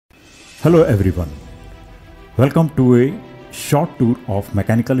Hello everyone. Welcome to a short tour of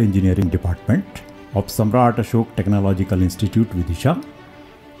Mechanical Engineering Department of 𝕰𝖓𝖊𝖊𝖘𝖙 Technological Institute Vidisha,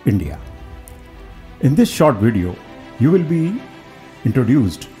 India. In this short video, you will be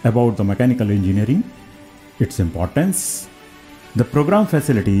introduced about the mechanical engineering, its importance, the program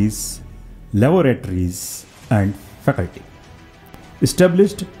facilities, laboratories and faculty.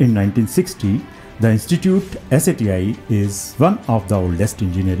 Established in 1960, the Institute SATI is one of the oldest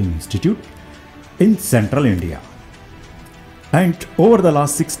engineering institutes in central India, and over the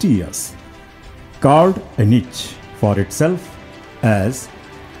last 60 years carved a niche for itself as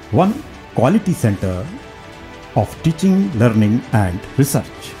one quality center of teaching, learning and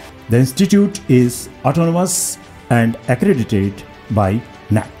research. The institute is autonomous and accredited by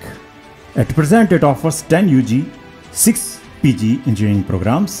NAAC. At present, it offers 10 UG, 6 PG engineering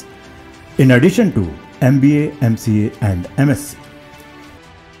programs, in addition to MBA, MCA and MSc.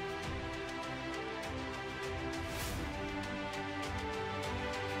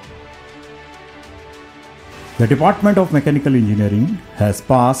 The Department of Mechanical Engineering has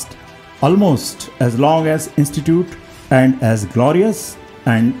passed almost as long as institute and as glorious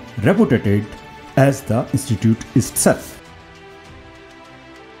and reputed as the institute itself.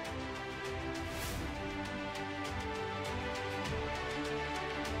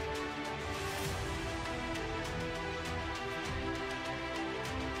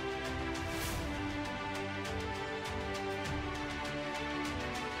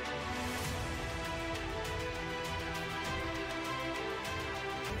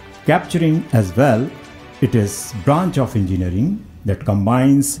 Capturing as well, it is branch of engineering that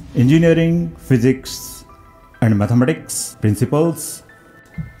combines engineering, physics and mathematics principles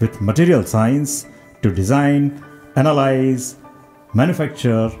with material science to design, analyze,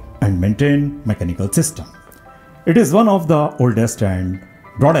 manufacture and maintain mechanical system. It is one of the oldest and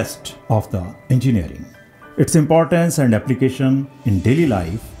broadest of the engineering. Its importance and application in daily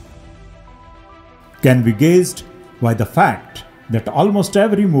life can be gauged by the fact that almost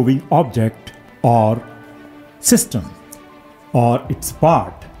every moving object or system or its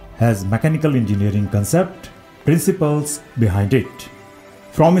part has mechanical engineering concept, principles behind it.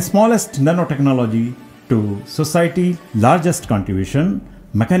 From smallest nanotechnology to society's largest contribution,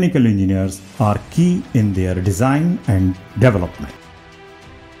 mechanical engineers are key in their design and development.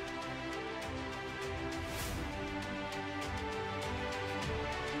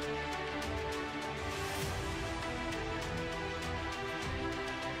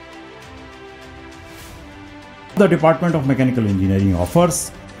 The Department of Mechanical Engineering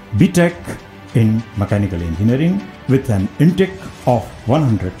offers B.Tech in Mechanical Engineering with an intake of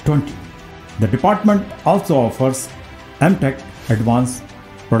 120. The department also offers M.Tech Advanced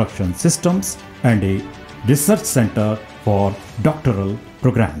Production Systems and a research center for doctoral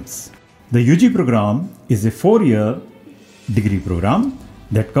programs. The UG program is a 4-year degree program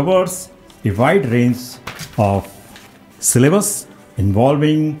that covers a wide range of syllabus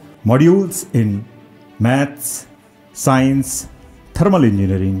involving modules in maths, science, thermal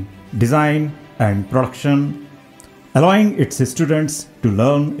engineering, design and production, allowing its students to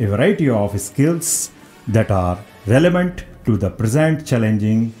learn a variety of skills that are relevant to the present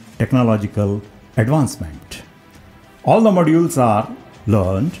challenging technological advancement. All the modules are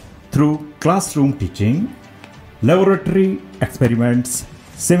learned through classroom teaching, laboratory experiments,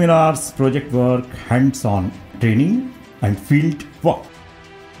 seminars, project work, hands-on training and field work.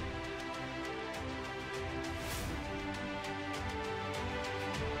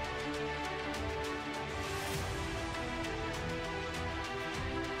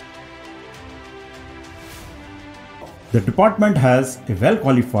 The department has a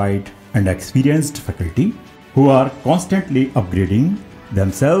well-qualified and experienced faculty who are constantly upgrading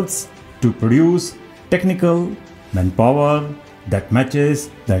themselves to produce technical manpower that matches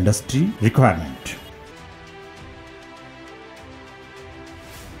the industry requirement.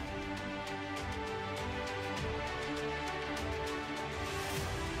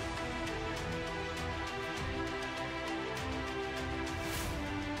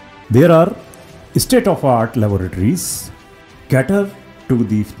 There are state-of-the-art laboratories cater to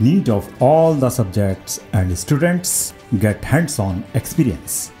the need of all the subjects and students get hands-on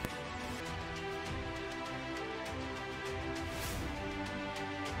experience.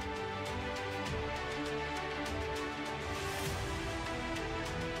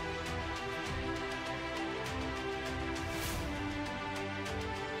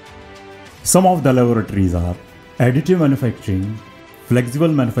 Some of the laboratories are additive manufacturing, flexible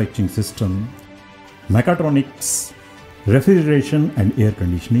manufacturing system, mechatronics, refrigeration and air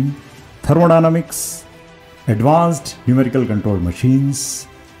conditioning, thermodynamics, advanced numerical control machines,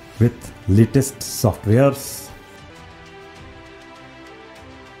 with latest softwares.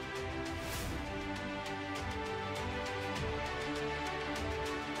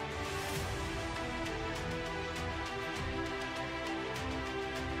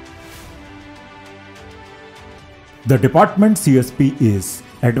 The department's USP is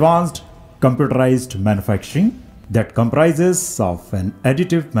advanced computerized manufacturing that comprises of an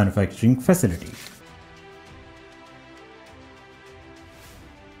additive manufacturing facility.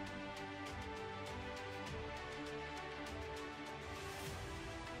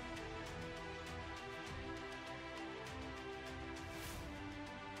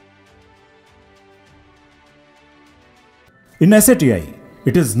 In SATI,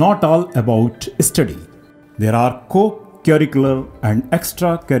 it is not all about study. There are co-curricular and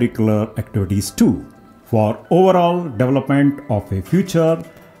extracurricular activities too for overall development of a future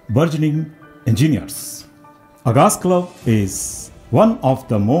burgeoning engineers. Aghaz Club is one of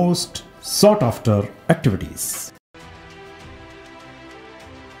the most sought after activities.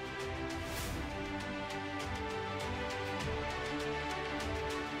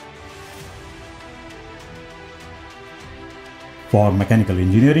 For mechanical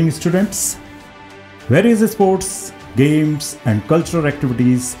engineering students, various sports, games and cultural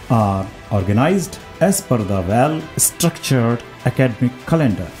activities are organized as per the well-structured academic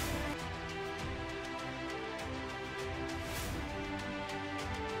calendar.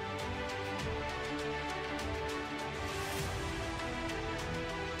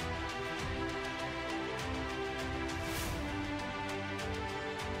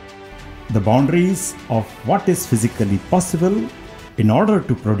 The boundaries of what is physically possible in order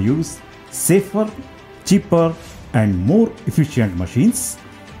to produce safer, cheaper and more efficient machines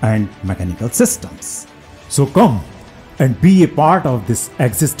and mechanical systems. So come and be a part of this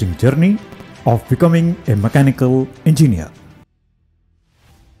existing journey of becoming a mechanical engineer.